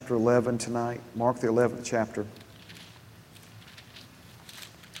chapter 11 tonight. Mark the 11th chapter.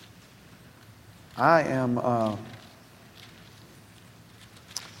 I'm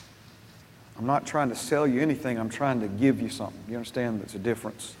not trying to sell you anything. I'm trying to give you something. You understand there's a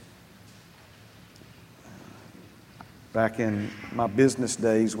difference? Back in my business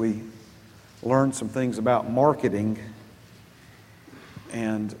days, we learned some things about marketing,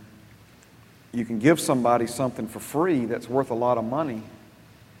 and you can give somebody something for free that's worth a lot of money,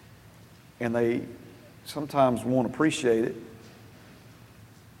 and they sometimes won't appreciate it.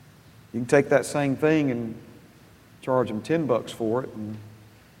 You can take that same thing and charge them $10 for it, and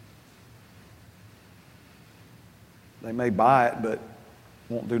they may buy it but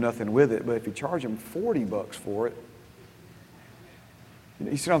won't do nothing with it. But if you charge them $40 for it,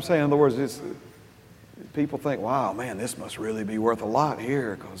 you see what I'm saying? In other words, people think, wow, man, this must really be worth a lot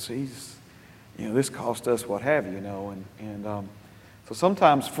here because this cost us what have you, so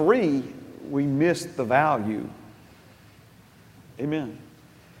sometimes free, we miss the value. Amen.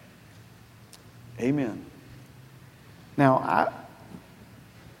 Amen. Now,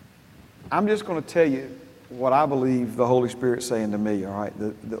 I'm just going to tell you what I believe the Holy Spirit's saying to me, all right?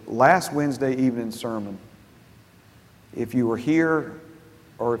 The last Wednesday evening sermon, if you were here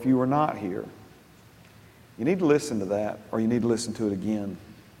or if you were not here, you need to listen to that, or you need to listen to it again.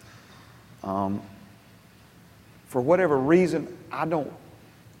 For whatever reason, I don't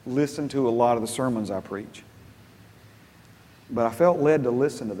listen to a lot of the sermons I preach. But I felt led to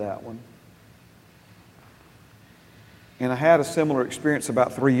listen to that one. And I had a similar experience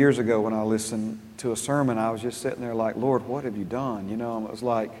about 3 years ago when I listened to a sermon. I was just sitting there like, Lord, what have you done? It was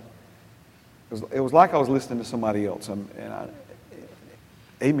like I was listening to somebody else.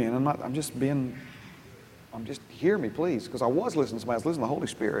 Amen. I'm just hear me, please, because I was listening to somebody. I was listening to the Holy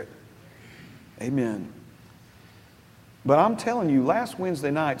Spirit. Amen. But I'm telling you, last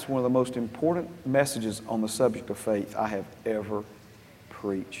Wednesday night's one of the most important messages on the subject of faith I have ever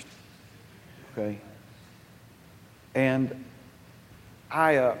preached. Okay? And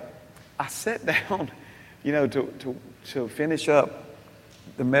I sat down, to finish up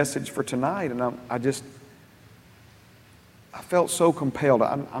the message for tonight, and I felt so compelled.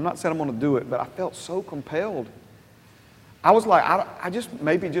 I'm not saying I'm going to do it, but I felt so compelled. I was like, I just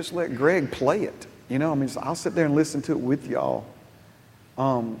maybe just let Greg play it. I'll sit there and listen to it with y'all.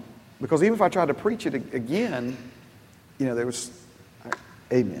 Because even if I tried to preach it again, there was,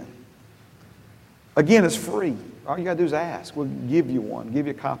 amen. Again, it's free. All you got to do is ask. We'll give you one, give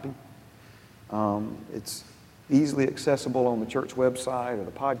you a copy. It's easily accessible on the church website or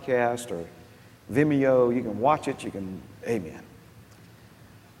the podcast or Vimeo. You can watch it. You can, amen.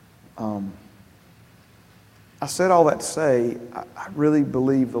 I said all that to say, I really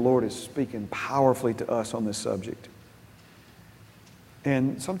believe the Lord is speaking powerfully to us on this subject.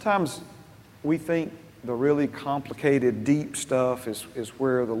 And sometimes we think the really complicated, deep stuff is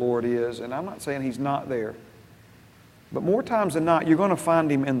where the Lord is. And I'm not saying He's not there. But more times than not, you're going to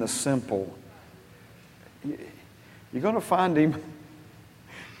find Him in the simple. You're going to find Him,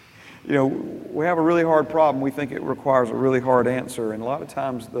 we have a really hard problem. We think it requires a really hard answer. And a lot of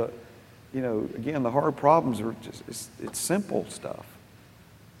times again, the hard problems are just, it's simple stuff.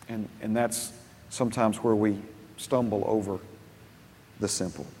 And that's sometimes where we stumble over the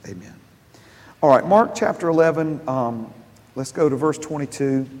simple. Amen. All right, Mark chapter 11, let's go to verse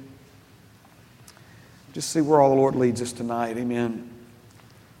 22. Just see where all the Lord leads us tonight. Amen.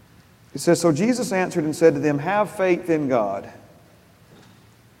 It says, So Jesus answered and said to them, Have faith in God.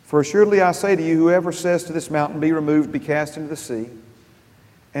 For assuredly I say to you, whoever says to this mountain, Be removed, be cast into the sea,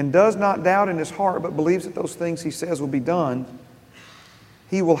 and does not doubt in his heart, but believes that those things he says will be done,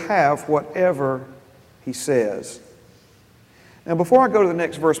 he will have whatever he says. Now, before I go to the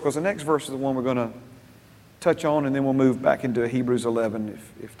next verse, because the next verse is the one we're going to touch on, and then we'll move back into Hebrews 11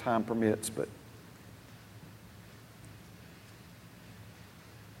 if time permits. But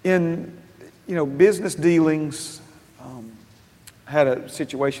in business dealings, I had a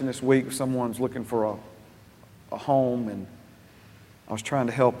situation this week. Someone's looking for a home, and I was trying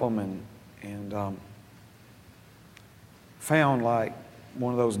to help them, and found like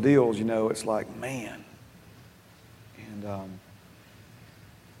one of those deals. It's like, man, and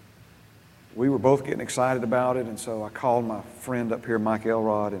we were both getting excited about it, and so I called my friend up here, Mike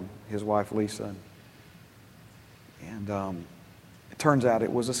Elrod, and his wife Lisa, and it turns out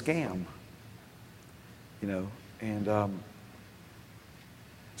it was a scam, and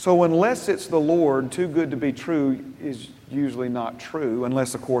so unless it's the Lord, too good to be true is usually not true,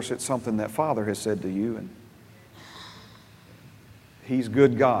 unless, of course, it's something that Father has said to you, and He's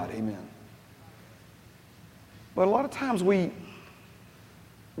good God, amen. But a lot of times we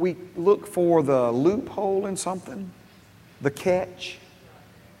we look for the loophole in something, the catch.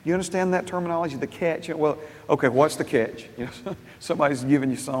 You understand that terminology, the catch? Well, okay, what's the catch? Somebody's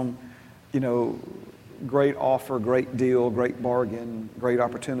giving you some, great offer, great deal, great bargain, great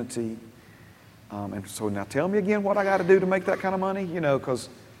opportunity. And so now tell me again what I got to do to make that kind of money, because,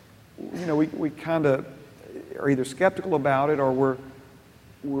 we kind of are either skeptical about it or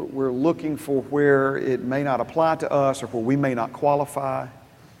we're looking for where it may not apply to us or where we may not qualify.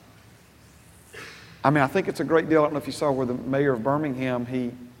 I think it's a great deal. I don't know if you saw where the mayor of Birmingham,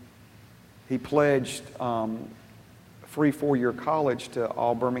 he pledged free 4-year college to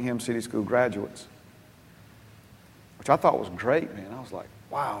all Birmingham City School graduates, which I thought was great, man. I was like,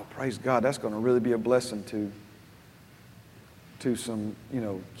 wow, praise God, that's going to really be a blessing to some,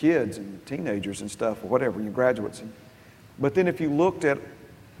 kids and teenagers and stuff or whatever, graduates. But then if you looked at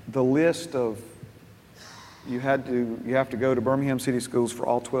the list of, you have to go to Birmingham City Schools for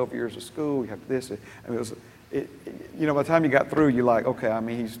all 12 years of school, you have this. By the time you got through, you're like, okay,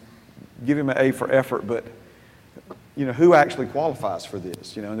 he's giving him an A for effort, but, who actually qualifies for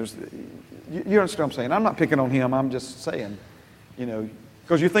this? You understand what I'm saying? I'm not picking on him, I'm just saying,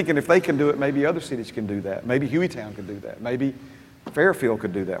 because you're thinking if they can do it, maybe other cities can do that. Maybe Hueytown could do that. Maybe Fairfield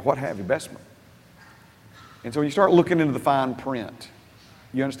could do that. What have you, Bessemer. And so when you start looking into the fine print,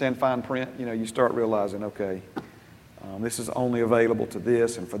 you understand fine print? You start realizing, okay, this is only available to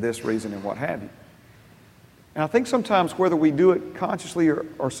this and for this reason and what have you. And I think sometimes whether we do it consciously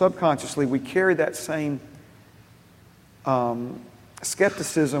or subconsciously, we carry that same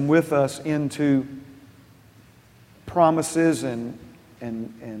skepticism with us into promises and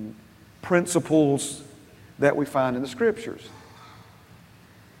principles that we find in the Scriptures.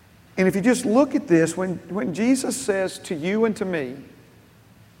 And if you just look at this, when Jesus says to you and to me,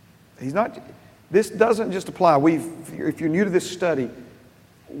 this doesn't just apply. If you're new to this study,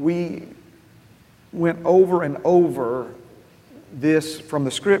 we went over and over this from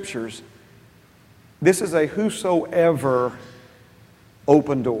the Scriptures. This is a whosoever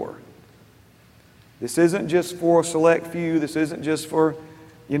open door. This isn't just for a select few. This isn't just for,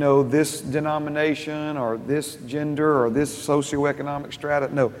 this denomination or this gender or this socioeconomic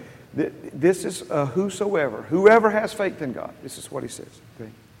strata. No, this is a whosoever. Whoever has faith in God. This is what he says. Okay?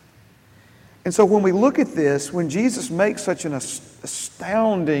 And so when we look at this, when Jesus makes such an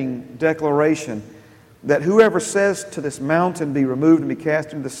astounding declaration that whoever says to this mountain, be removed and be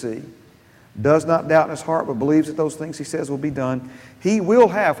cast into the sea, does not doubt in his heart but believes that those things he says will be done, he will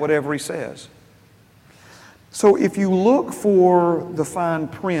have whatever he says. So if you look for the fine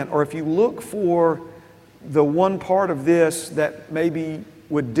print, or if you look for the one part of this that maybe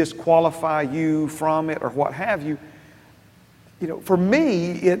would disqualify you from it or what have you, for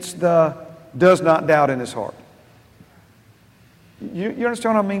me, it's the does not doubt in his heart. You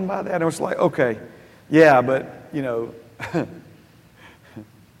understand what I mean by that? And it's like, okay, yeah, but,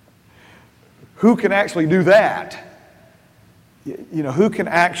 who can actually do that? Who can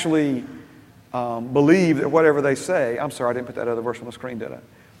actually believe that whatever they say? I'm sorry, I didn't put that other verse on the screen, did I?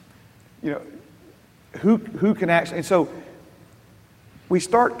 Who can actually? And so we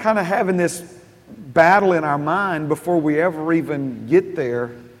start kind of having this battle in our mind before we ever even get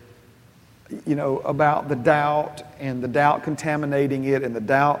there, about the doubt and the doubt contaminating it and the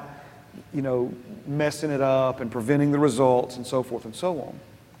doubt, messing it up and preventing the results and so forth and so on.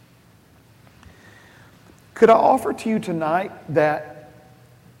 Could I offer to you tonight that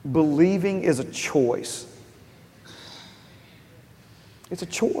believing is a choice? It's a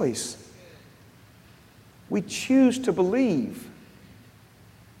choice. We choose to believe.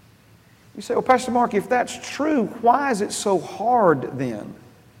 You say, well, Pastor Mark, if that's true, why is it so hard then?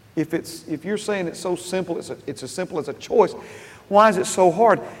 If you're saying it's so simple, it's as simple as a choice, why is it so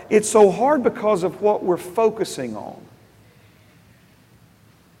hard? It's so hard because of what we're focusing on.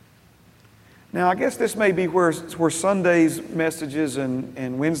 Now, I guess this may be where Sunday's messages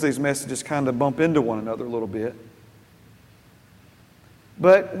and Wednesday's messages kind of bump into one another a little bit.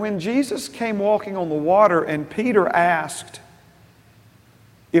 But when Jesus came walking on the water and Peter asked,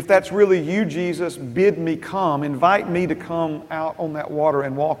 if that's really you, Jesus, bid me come, invite me to come out on that water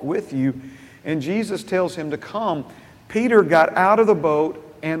and walk with you. And Jesus tells him to come. Peter got out of the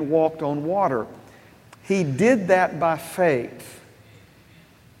boat and walked on water. He did that by faith.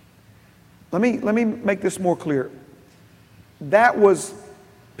 Let me make this more clear. That was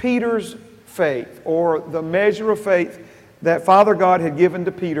Peter's faith, or the measure of faith that Father God had given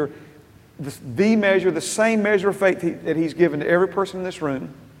to Peter, the same measure of faith that He's given to every person in this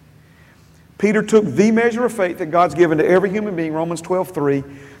room. Peter took the measure of faith that God's given to every human being, Romans 12:3,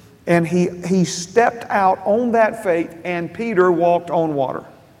 and he stepped out on that faith, and Peter walked on water.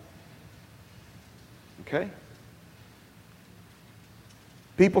 Okay?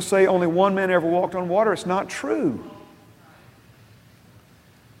 People say only one man ever walked on water. It's not true.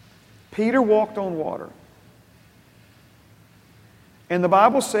 Peter walked on water. And the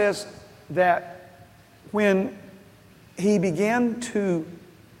Bible says that when he began to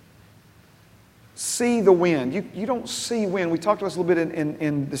see the wind, you don't see wind. We talked about this a little bit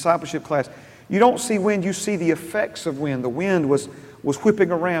in discipleship class. You don't see wind, you see the effects of wind. The wind was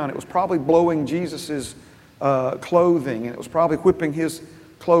whipping around. It was probably blowing Jesus' clothing, and it was probably whipping his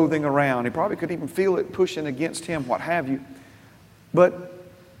clothing around. He probably could even feel it pushing against him, what have you. But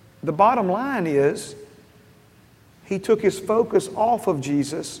the bottom line is, he took his focus off of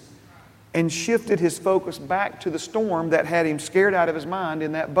Jesus and shifted his focus back to the storm that had him scared out of his mind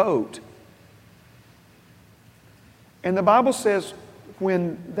in that boat. And the Bible says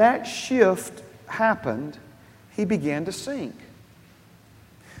when that shift happened, he began to sink.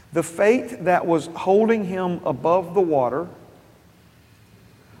 The faith that was holding him above the water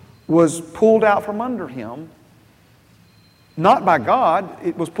was pulled out from under him, not by God.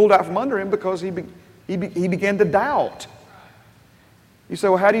 It was pulled out from under him because he began to doubt. You say,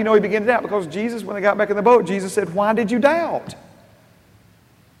 well, how do you know he began to doubt? Because Jesus, when they got back in the boat, Jesus said, why did you doubt?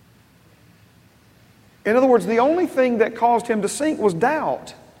 In other words, the only thing that caused him to sink was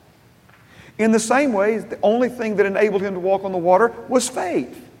doubt. In the same way, the only thing that enabled him to walk on the water was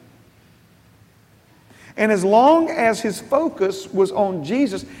faith. And as long as his focus was on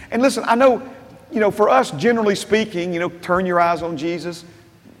Jesus, and listen, I know, for us, generally speaking, turn your eyes on Jesus,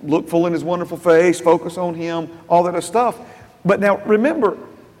 look full in his wonderful face, focus on him, all that other stuff. But now remember,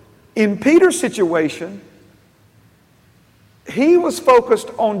 in Peter's situation, he was focused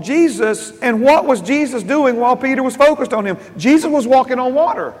on Jesus, and what was Jesus doing while Peter was focused on him? Jesus was walking on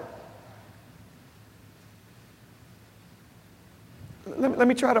water. Let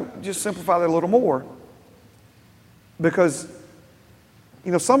me try to just simplify that a little more. Because,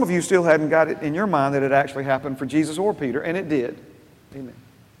 some of you still hadn't got it in your mind that it actually happened for Jesus or Peter, and it did. Amen.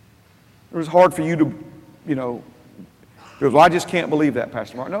 It was hard for you to, because, well, I just can't believe that,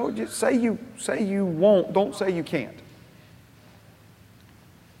 Pastor Mark. No, just say you won't. Don't say you can't.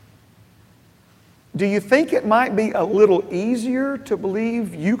 Do you think it might be a little easier to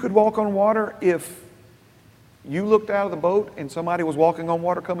believe you could walk on water if you looked out of the boat and somebody was walking on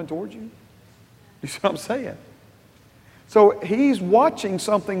water coming towards you? You see what I'm saying? So he's watching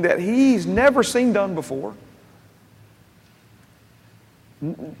something that he's never seen done before.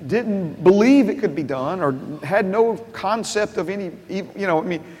 Didn't believe it could be done, or had no concept of any, it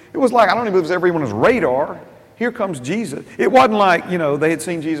was like, I don't even believe it was everyone's radar. Here comes Jesus. It wasn't like, they had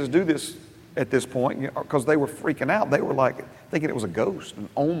seen Jesus do this at this point, because they were freaking out. They were like thinking it was a ghost, an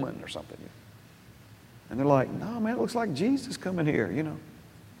omen or something. And they're like, no, man, it looks like Jesus coming here,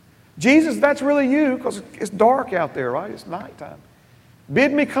 Jesus, that's really you, because it's dark out there, right? It's nighttime.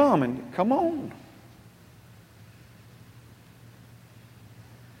 Bid me come, and come on.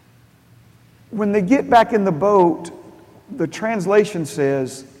 When they get back in the boat, the translation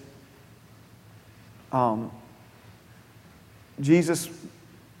says, Jesus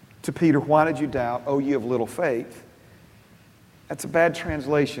to Peter, why did you doubt, O ye of little faith? That's a bad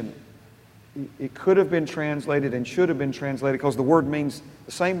translation. It could have been translated and should have been translated, because the word means,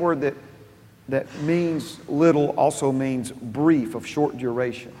 the same word that means little also means brief, of short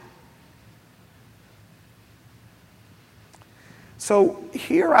duration. So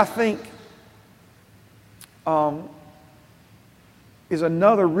here I think is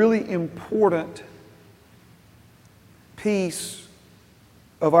another really important piece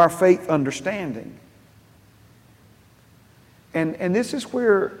of our faith understanding. And this is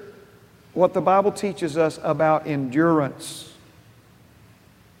where what the Bible teaches us about endurance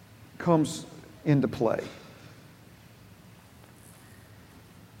comes into play.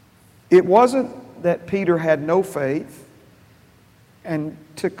 It wasn't that Peter had no faith, and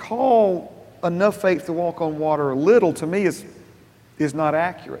to call enough faith to walk on water little, to me, is not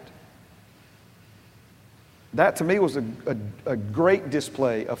accurate. That, to me, was a great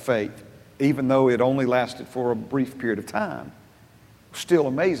display of faith, even though it only lasted for a brief period of time. Still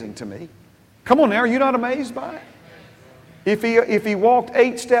amazing to me. Come on now, are you not amazed by it? If he walked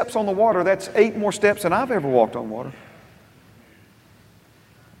 8 steps on the water, that's 8 more steps than I've ever walked on water.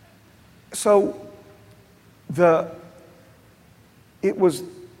 So it was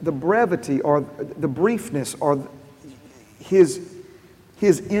the brevity or the briefness or his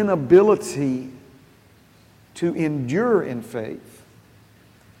inability to endure in faith,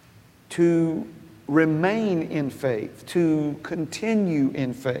 to remain in faith, to continue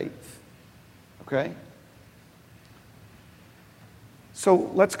in faith. Okay?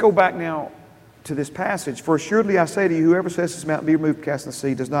 So let's go back now to this passage. For assuredly I say to you, whoever says this mountain be removed, cast in the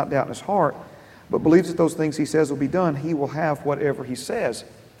sea, does not doubt in his heart, but believes that those things he says will be done, he will have whatever he says.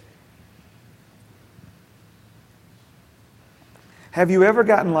 Have you ever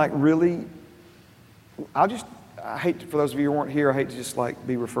gotten like really, I hate, for those of you who weren't here, I hate to just like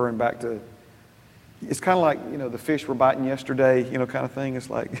be referring back to, it's kind of like, the fish were biting yesterday, kind of thing. It's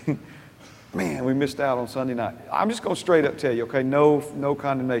like, man, we missed out on Sunday night. I'm just going to straight up tell you, okay, no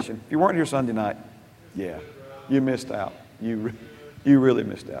condemnation. If you weren't here Sunday night, yeah, you missed out. You really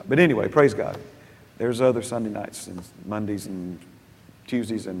missed out. But anyway, praise God. There's other Sunday nights and Mondays and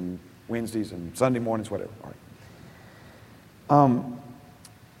Tuesdays and Wednesdays and Sunday mornings, whatever. All right.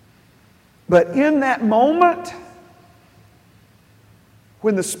 But in that moment,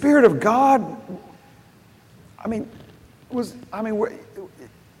 when the Spirit of God,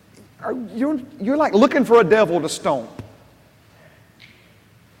 you're like looking for a devil to stone.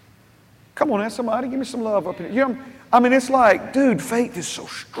 Come on, now, somebody, give me some love up here. It's like, dude, faith is so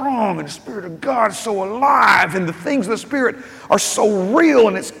strong and the Spirit of God is so alive and the things of the Spirit are so real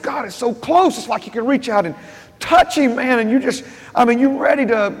and God is so close. It's like you can reach out and touch Him, man, and you're ready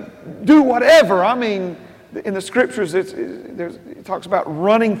to do whatever. In the Scriptures, it talks about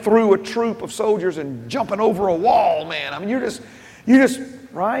running through a troop of soldiers and jumping over a wall, man. You're just,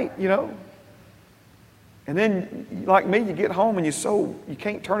 right, And then, like me, you get home and you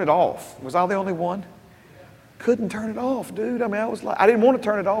can't turn it off. Was I the only one? Couldn't turn it off, dude. I was like, I didn't want to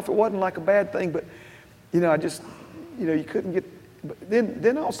turn it off. It wasn't like a bad thing, but, you couldn't get, but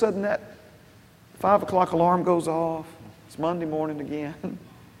then all of a sudden that 5 o'clock alarm goes off. It's Monday morning again.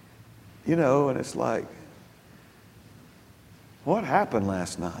 And it's like, what happened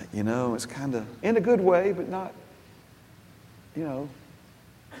last night? It's kind of in a good way, but not,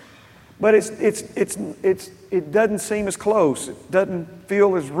 But it doesn't seem as close. It doesn't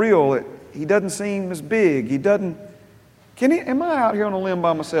feel as real. He doesn't seem as big. He doesn't. Am I out here on a limb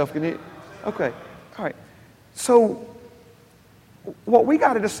by myself? Okay. All right. So what we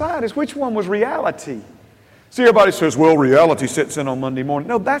got to decide is which one was reality. See, everybody says, well, reality sits in on Monday morning.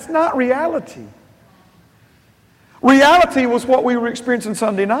 No, that's not reality. Reality was what we were experiencing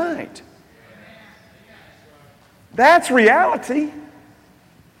Sunday night. That's reality.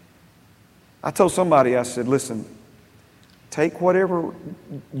 I told somebody, I said, listen, take whatever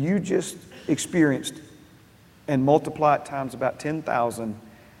you just experienced and multiply it times about 10,000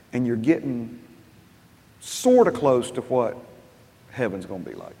 and you're getting sort of close to what heaven's going to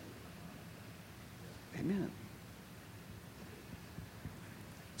be like. Amen.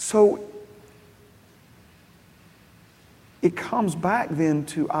 So it comes back then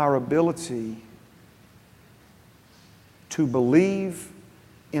to our ability to believe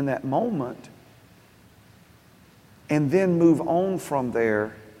in that moment and then move on from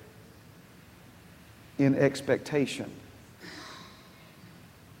there in expectation,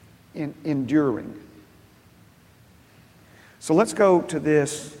 in enduring. So let's go to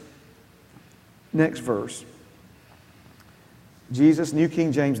this next verse. Jesus, New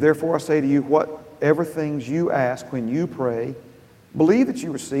King James, therefore I say to you, whatever things you ask when you pray, believe that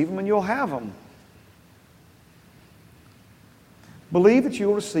you receive them and you'll have them. Believe that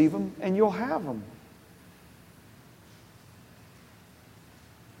you'll receive them and you'll have them.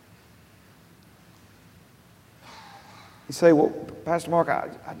 You say, well, Pastor Mark, I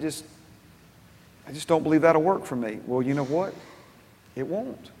just don't believe that'll work for me. Well, you know what? It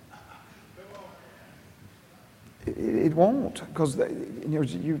won't. It won't, because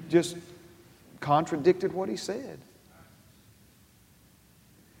you just contradicted what he said.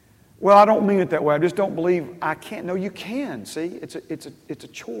 Well, I don't mean it that way. I just don't believe I can't. No, you can. See, it's a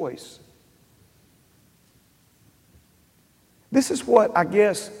choice. This is what I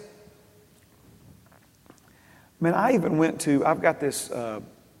guess. Man, I even went to. I've got this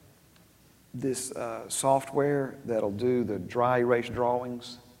software that'll do the dry erase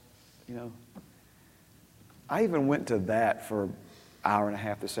drawings. I even went to that for an hour and a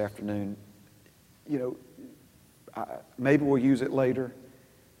half this afternoon. Maybe we'll use it later.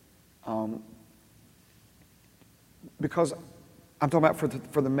 Because I'm talking about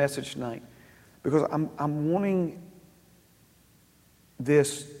for the message tonight. Because I'm wanting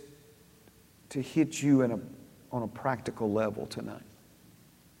this to hit you on a practical level tonight.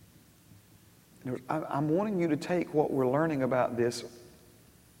 I'm wanting you to take what we're learning about this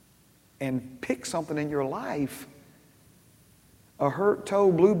and pick something in your life. A hurt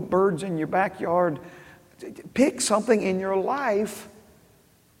toe, blue birds in your backyard. Pick something in your life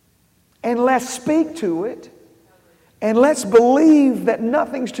and let's speak to it. And let's believe that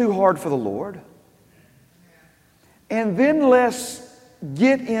nothing's too hard for the Lord. And then let's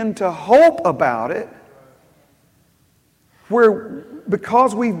get into hope about it, where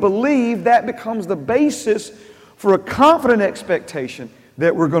because we've believed, that becomes the basis for a confident expectation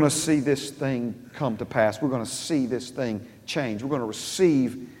that we're going to see this thing come to pass. We're going to see this thing change. We're going to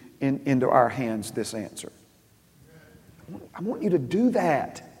receive into our hands this answer. I want you to do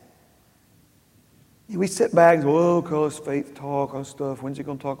that. We sit back and go, oh, cause faith talk on stuff. When's he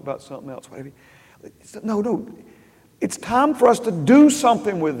going to talk about something else? Whatever. No. It's time for us to do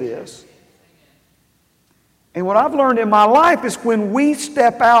something with this. And what I've learned in my life is when we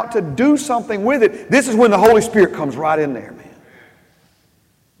step out to do something with it, this is when the Holy Spirit comes right in there, man.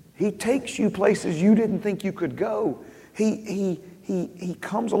 He takes you places you didn't think you could go. He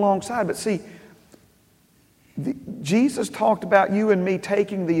comes alongside. But see, Jesus talked about you and me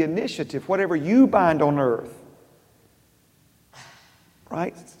taking the initiative, whatever you bind on earth.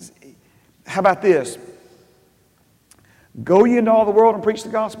 Right? How about this? Go ye into all the world and preach the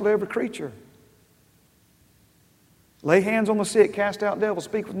gospel to every creature. Lay hands on the sick, cast out devils,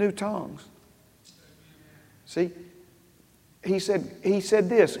 speak with new tongues. See? He said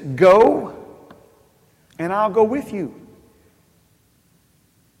this, go and I'll go with you.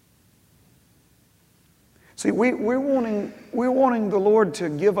 See, we're wanting the Lord to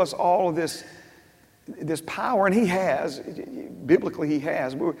give us all of this power, and He has. Biblically, He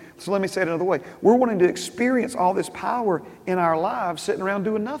has. So let me say it another way. We're wanting to experience all this power in our lives sitting around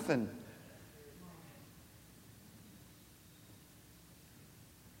doing nothing.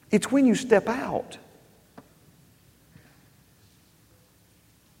 It's when you step out.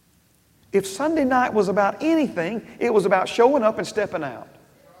 If Sunday night was about anything, it was about showing up and stepping out.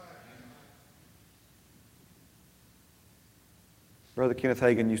 Brother Kenneth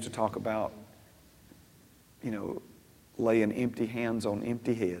Hagin used to talk about, laying empty hands on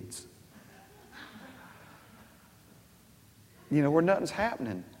empty heads. Where nothing's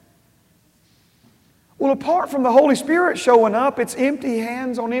happening. Well, apart from the Holy Spirit showing up, it's empty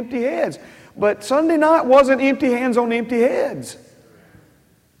hands on empty heads. But Sunday night wasn't empty hands on empty heads.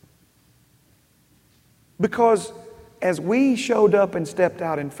 Because as we showed up and stepped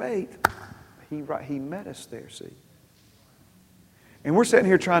out in faith, He met us there, see. And we're sitting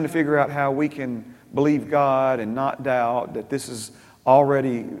here trying to figure out how we can believe God and not doubt that this is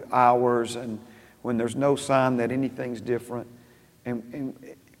already ours, and when there's no sign that anything's different.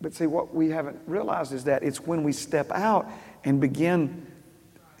 But see, what we haven't realized is that it's when we step out and begin.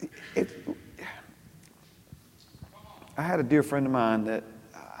 I had a dear friend of mine that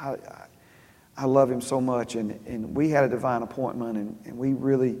I love him so much, and we had a divine appointment, and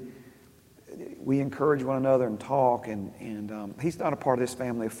we encourage one another and talk, and he's not a part of this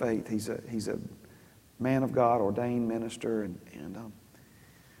family of faith. He's a man of God, ordained minister,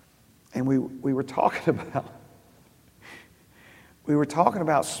 and we were talking about. We were talking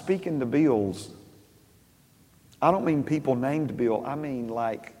about speaking to bills. I don't mean people named Bill. I mean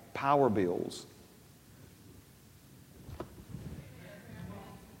like power bills.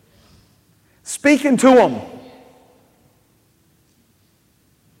 Speaking to them.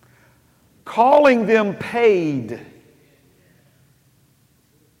 Calling them paid. And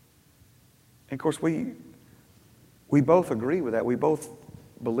of course, we both agree with that. We both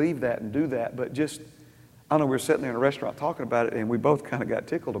believe that and do that, but just, I know we were sitting there in a restaurant talking about it, and we both kind of got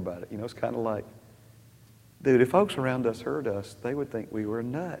tickled about it. It's kind of like, dude, if folks around us heard us, they would think we were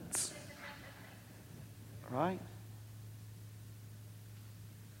nuts. Right?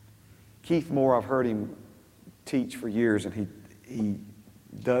 Keith Moore, I've heard him teach for years, and he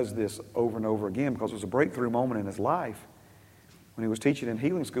does this over and over again because it was a breakthrough moment in his life when he was teaching in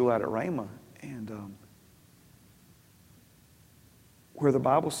healing school out at Rhema, and where the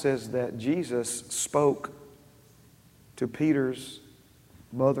Bible says that Jesus spoke to Peter's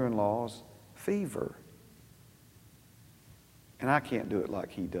mother-in-law's fever. And I can't do it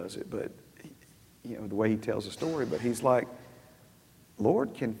like he does it, but the way he tells the story, but he's like,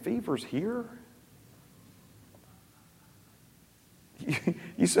 Lord, can fevers hear?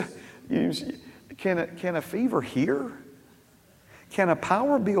 You say, can a fever hear? Can a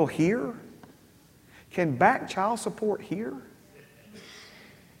power bill hear? Can back child support hear?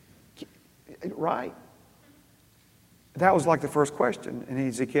 Right? That was like the first question. And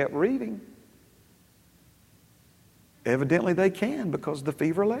as he kept reading, evidently they can, because the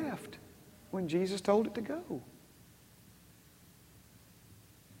fever left when Jesus told it to go.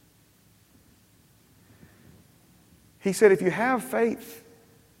 He said, if you have faith,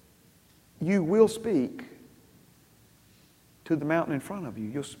 you will speak to the mountain in front of you.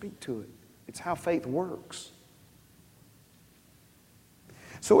 You'll speak to it. It's how faith works.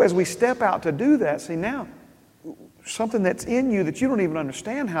 So as we step out to do that, see now, something that's in you that you don't even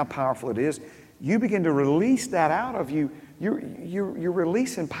understand how powerful it is, you begin to release that out of you. You're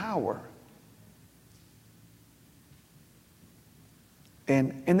releasing power.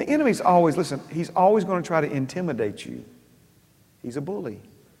 And the enemy's always, listen, he's always going to try to intimidate you. He's a bully.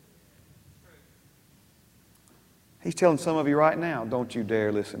 He's telling some of you right now, don't you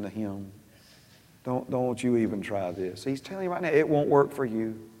dare listen to him. Don't you even try this. He's telling you right now, it won't work for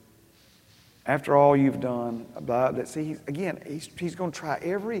you. After all you've done, see, he's going to try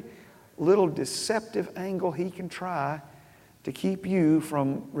every little deceptive angle he can try to keep you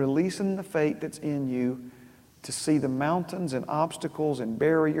from releasing the faith that's in you, to see the mountains and obstacles and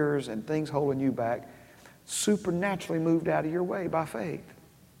barriers and things holding you back supernaturally moved out of your way by faith.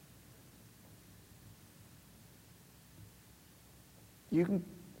 You can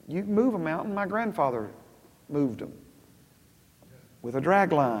move a mountain. My grandfather moved them with a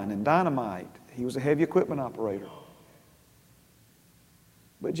drag line and dynamite. He was a heavy equipment operator.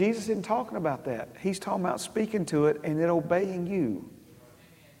 But Jesus isn't talking about that. He's talking about speaking to it and it obeying you.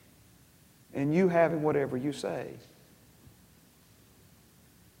 And you having whatever you say.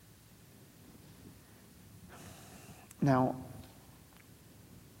 Now,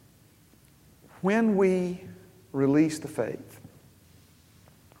 when we release the faith,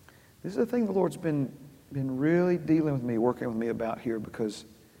 this is the thing the Lord's been really dealing with me, working with me about here, because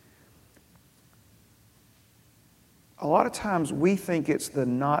a lot of times we think it's the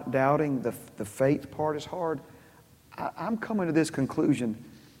not doubting, the faith part is hard. I'm coming to this conclusion.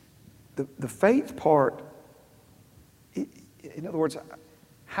 The faith part, in other words,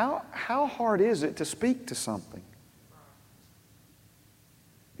 how hard is it to speak to something?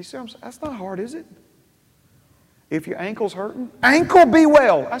 You see what I'm saying? That's not hard, is it? If your ankle's hurting, ankle be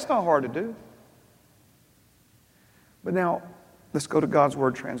well. That's not hard to do. But now, let's go to God's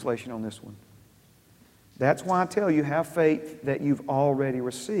Word translation on this one. That's why I tell you, have faith that you've already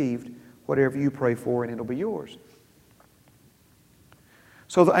received whatever you pray for and it'll be yours.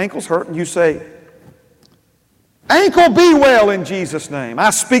 So the ankle's hurting, you say, ankle be well in Jesus' name.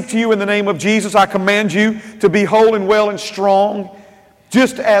 I speak to you in the name of Jesus. I command you to be whole and well and strong,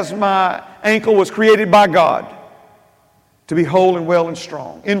 just as my ankle was created by God. To be whole and well and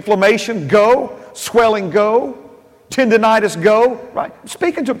strong. Inflammation, go. Swelling, go. Tendinitis, go. Right?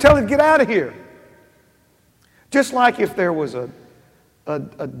 Speaking to him, tell him to get out of here. Just like if there was a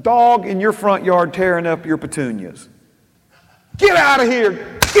dog in your front yard tearing up your petunias. Get out of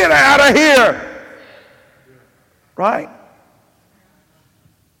here! Get out of here! Right?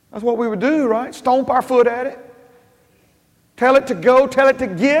 That's what we would do, right? Stomp our foot at it. Tell it to go, tell it to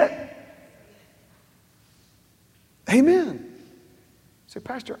get. Amen. Say,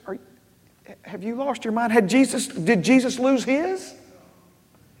 Pastor, have you lost your mind? Did Jesus lose his?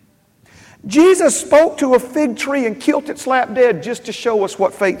 Jesus spoke to a fig tree and killed it slap dead just to show us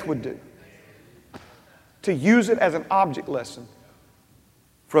what faith would do. To use it as an object lesson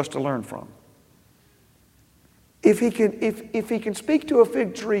for us to learn from. If he can speak to a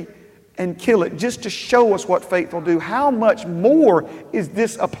fig tree and kill it just to show us what faith will do, how much more is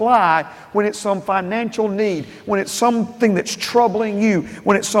this apply when it's some financial need, when it's something that's troubling you,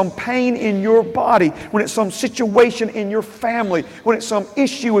 when it's some pain in your body, when it's some situation in your family, when it's some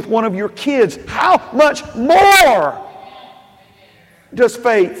issue with one of your kids? How much more does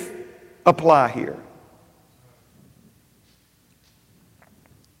faith apply here?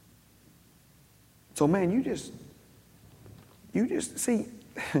 So man, you just see,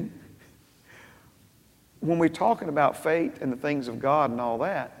 when we're talking about faith and the things of God and all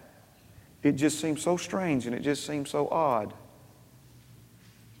that, it just seems so strange and it just seems so odd.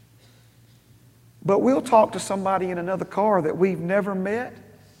 But we'll talk to somebody in another car that we've never met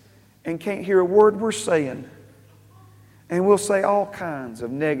and can't hear a word we're saying. And we'll say all kinds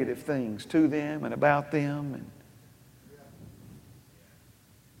of negative things to them and about them. And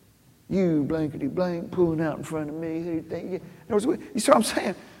you blankety blank pulling out in front of me. You see what I'm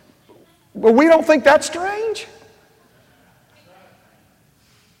saying? But we don't think that's strange.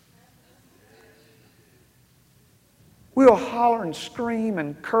 We'll holler and scream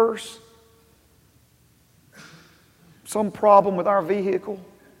and curse. Some problem with our vehicle.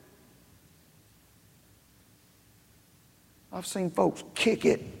 I've seen folks kick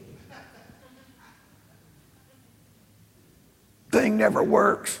it. Thing never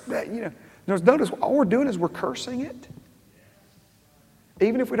works. Notice all we're doing is we're cursing it.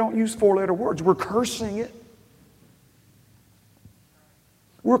 Even if we don't use four-letter words, we're cursing it.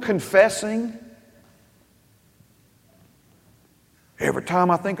 We're confessing. Every time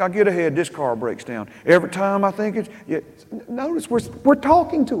I think I get ahead, this car breaks down. Every time I think notice we're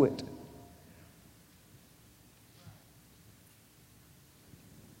talking to it.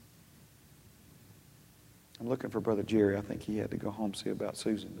 I'm looking for Brother Jerry. I think he had to go home see about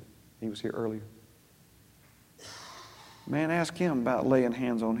Susan, but he was here earlier. Man, ask him about laying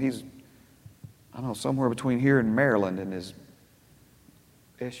hands on. He's, I don't know, somewhere between here and Maryland, and his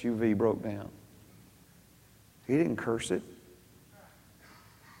SUV broke down. He didn't curse it.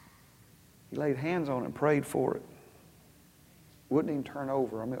 He laid hands on it and prayed for it. Wouldn't even turn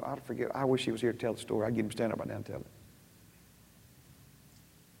over. I mean, I forget. I wish he was here to tell the story. I'd get him to stand up right now and tell it.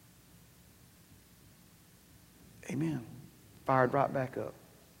 Amen. Fired right back up.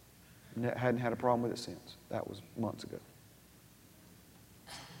 Hadn't had a problem with it since. That was months ago.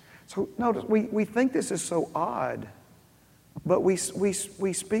 So notice, we think this is so odd, but we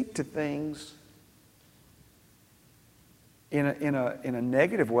speak to things in a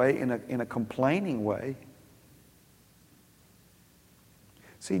negative way, in a complaining way.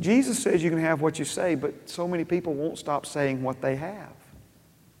 See, Jesus says you can have what you say, but so many people won't stop saying what they have.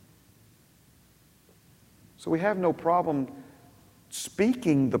 So we have no problem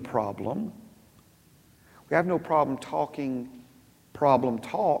speaking the problem. We have no problem talking problem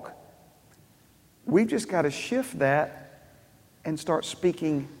talk. We've just got to shift that and start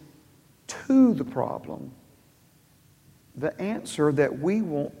speaking to the problem, the answer that we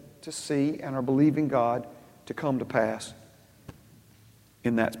want to see and are believing God to come to pass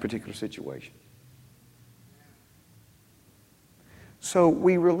in that particular situation. So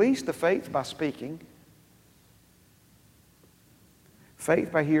we release the faith by speaking.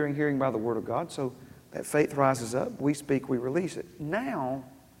 Faith by hearing, hearing by the Word of God. So that faith rises up, we speak, we release it. Now,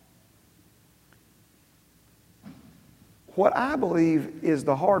 what I believe is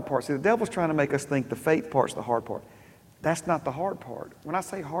the hard part. See, the devil's trying to make us think the faith part's the hard part. That's not the hard part. When I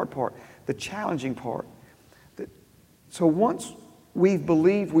say hard part, the challenging part. So once we've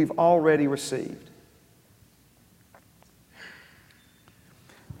believed, we've already received.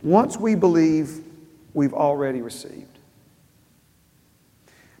 Once we believe, we've already received.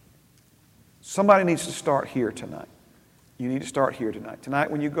 Somebody needs to start here tonight. You need to start here tonight.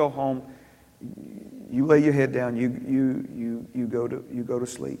 Tonight when you go home, you lay your head down, you go to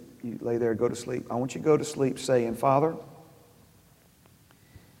sleep. You lay there, go to sleep. I want you to go to sleep saying, Father,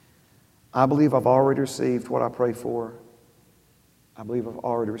 I believe I've already received what I pray for. I believe I've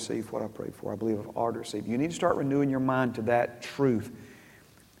already received what I prayed for. I believe I've already received. You need to start renewing your mind to that truth.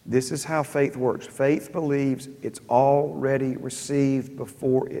 This is how faith works. Faith believes it's already received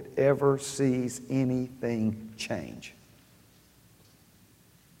before it ever sees anything change.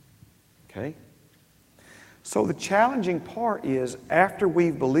 Okay? So the challenging part is after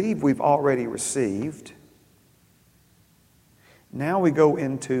we've believed we've already received, now we go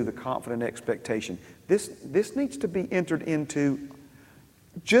into the confident expectation. This needs to be entered into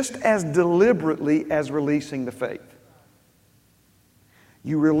just as deliberately as releasing the faith.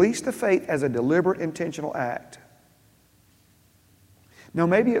 You release the faith as a deliberate, intentional act. Now,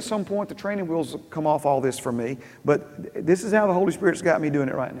 maybe at some point the training wheels will come off all this for me, but this is how the Holy Spirit's got me doing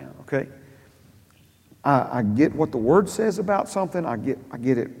it right now, okay? I get what the Word says about something. I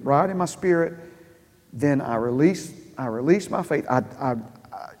get it right in my spirit. Then I release my faith.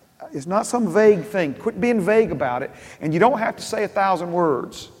 It's not some vague thing. Quit being vague about it. And you don't have to say 1,000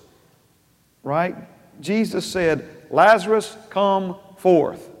 words, right? Jesus said, Lazarus, come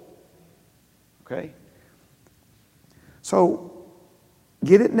forth. Okay? So,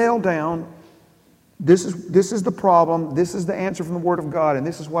 get it nailed down. This is the problem. This is the answer from the Word of God. And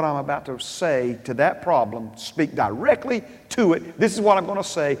this is what I'm about to say to that problem. Speak directly to it. This is what I'm going to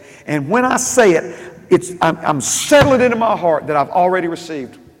say. And when I say it, I'm settling into my heart that I've already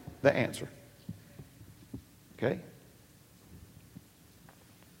received the answer. Okay?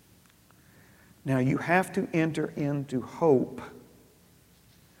 Now you have to enter into hope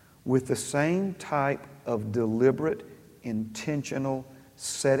with the same type of deliberate, intentional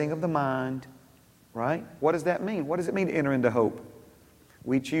setting of the mind, right? What does that mean? What does it mean to enter into hope?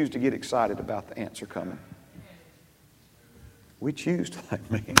 We choose to get excited about the answer coming. We choose to like,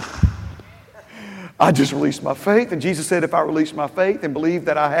 man, I just released my faith, and Jesus said if I release my faith and believe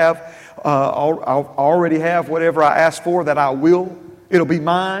that I already have whatever I asked for, that I will, it'll be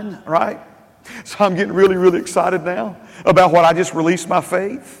mine, right? So I'm getting really, really excited now about what I just released my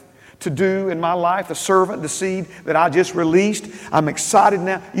faith to do in my life, the servant, the seed that I just released. I'm excited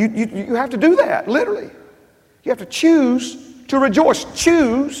now. You have to do that, literally. You have to choose to rejoice.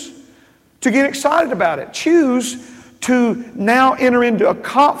 Choose to get excited about it. Choose to now enter into a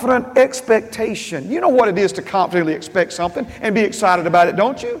confident expectation. You know what it is to confidently expect something and be excited about it,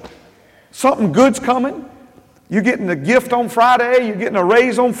 don't you? Something good's coming. You're getting a gift on Friday. You're getting a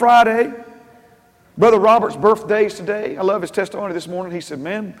raise on Friday. Brother Robert's birthday is today. I love his testimony this morning. He said,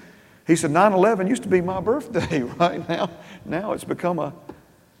 man, He said, 9/11 used to be my birthday, right? Now it's become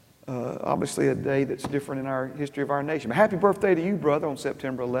obviously a day that's different in our history of our nation. But happy birthday to you, brother, on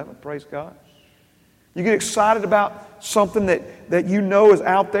September 11th. Praise God. You get excited about something that you know is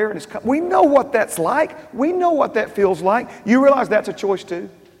out there. And we know what that's like. We know what that feels like. You realize that's a choice too?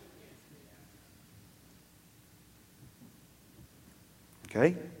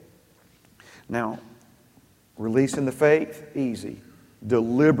 Okay? Now, releasing the faith, easy.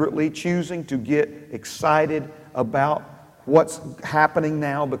 Deliberately choosing to get excited about what's happening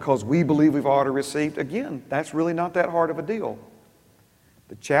now because we believe we've already received. Again, that's really not that hard of a deal.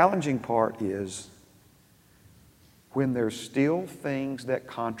 The challenging part is when there's still things that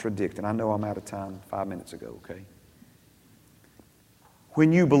contradict. And I know I'm out of time 5 minutes ago, okay?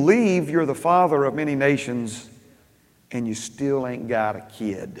 When you believe you're the father of many nations and you still ain't got a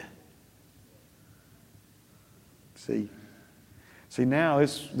kid. See now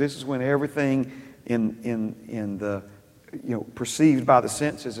this is when everything in the perceived by the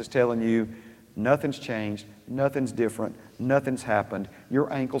senses is telling you nothing's changed, nothing's different, nothing's happened.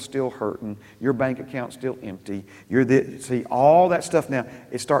 Your ankle's still hurting, your bank account's still empty. See all that stuff now.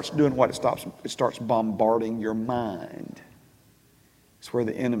 It starts doing what? It starts bombarding your mind. It's where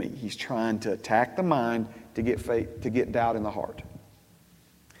the enemy, he's trying to attack the mind to get faith, to get doubt in the heart.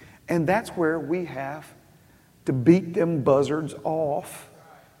 And that's where we have to beat them buzzards off.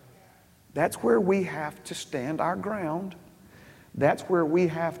 That's where we have to stand our ground. That's where we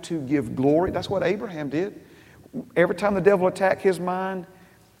have to give glory. That's what Abraham did. Every time the devil attacked his mind,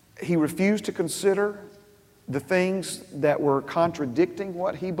 he refused to consider the things that were contradicting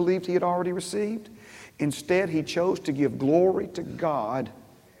what he believed he had already received. Instead, he chose to give glory to God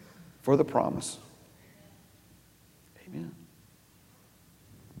for the promise. Amen.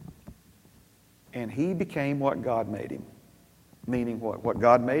 And he became what God made him. Meaning what? What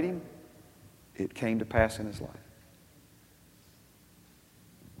God made him, it came to pass in his life.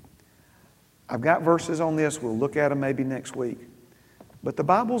 I've got verses on this. We'll look at them maybe next week. But the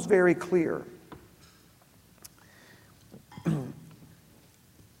Bible's very clear.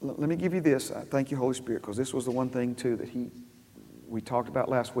 Let me give you this. Thank you, Holy Spirit, because this was the one thing, too, that we talked about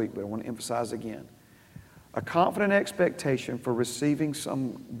last week, but I want to emphasize again. A confident expectation for receiving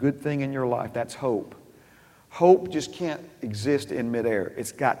some good thing in your life, that's hope. Hope just can't exist in midair.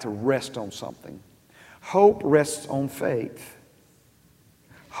 It's got to rest on something. Hope rests on faith.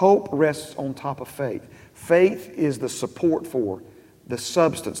 Hope rests on top of faith. Faith is the support for, the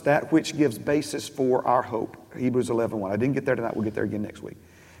substance, that which gives basis for our hope. Hebrews 11:1. I didn't get there tonight. We'll get there again next week.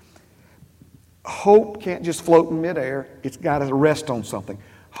 Hope can't just float in midair. It's got to rest on something.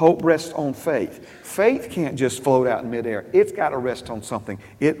 Hope rests on faith. Faith can't just float out in midair. It's got to rest on something.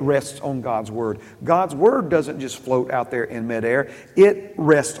 It rests on God's Word. God's Word doesn't just float out there in midair. It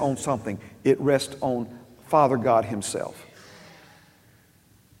rests on something. It rests on Father God Himself.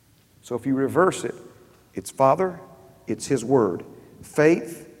 So if you reverse it, it's Father, it's His Word.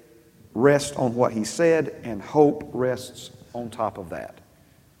 Faith rests on what He said, and hope rests on top of that.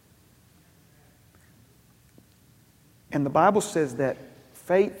 And the Bible says that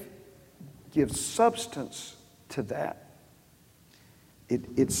faith gives substance to that.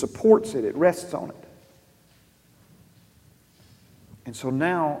 It supports it. It rests on it. And so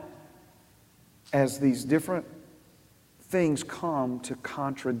now, as these different things come to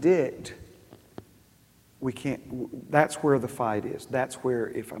contradict, we can't. That's where the fight is. That's where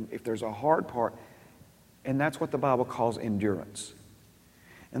if there's a hard part, and that's what the Bible calls endurance.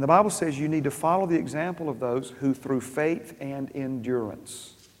 And the Bible says you need to follow the example of those who through faith and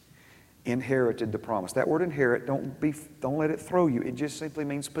endurance inherited the promise. That word inherit, don't let it throw you. It just simply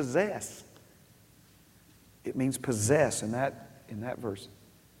means possess. It means possess in that verse.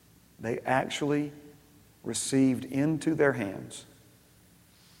 They actually received into their hands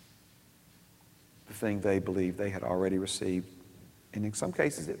the thing they believed they had already received. And in some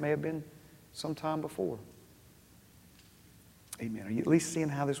cases it may have been some time before. Amen. Are you at least seeing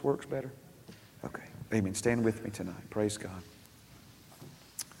how this works better? Okay. Amen. Stand with me tonight. Praise God.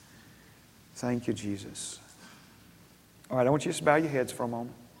 Thank you, Jesus. All right, I want you to just bow your heads for a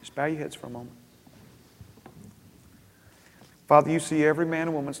moment. Just bow your heads for a moment. Father, you see every man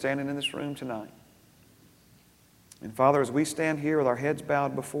and woman standing in this room tonight. And Father, as we stand here with our heads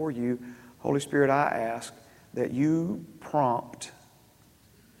bowed before you, Holy Spirit, I ask that you prompt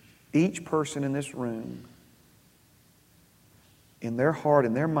each person in this room, in their heart,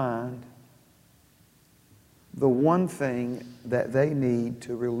 in their mind, the one thing that they need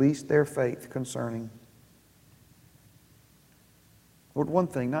to release their faith concerning. Lord, one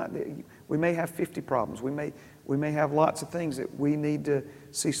thing, we may have 50 problems. We may have lots of things that we need to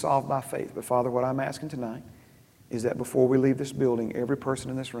see solved by faith. But Father, what I'm asking tonight is that before we leave this building, every person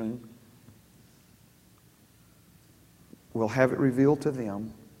in this room will have it revealed to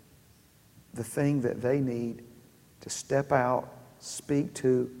them the thing that they need to step out, speak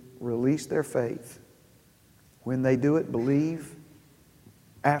to, release their faith. When they do it, believe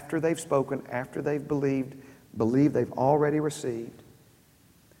after they've spoken, after they've believed, believe they've already received.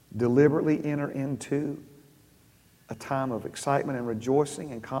 Deliberately enter into a time of excitement and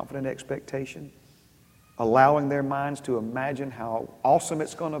rejoicing and confident expectation, allowing their minds to imagine how awesome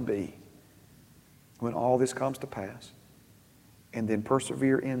it's going to be when all this comes to pass, and then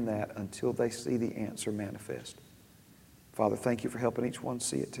persevere in that until they see the answer manifest. Father, thank you for helping each one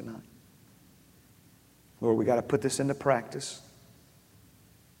see it tonight. Lord, we got to put this into practice.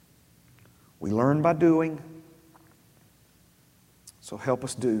 We learn by doing, so help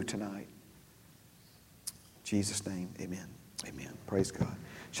us do tonight. In Jesus' name, amen. Amen. Praise God.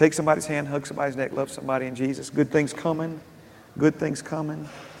 Shake somebody's hand, hug somebody's neck, love somebody in Jesus. Good things coming. Good things coming.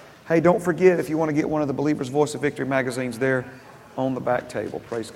 Hey, don't forget, if you want to get one of the Believer's Voice of Victory magazines, there on the back table. Praise God.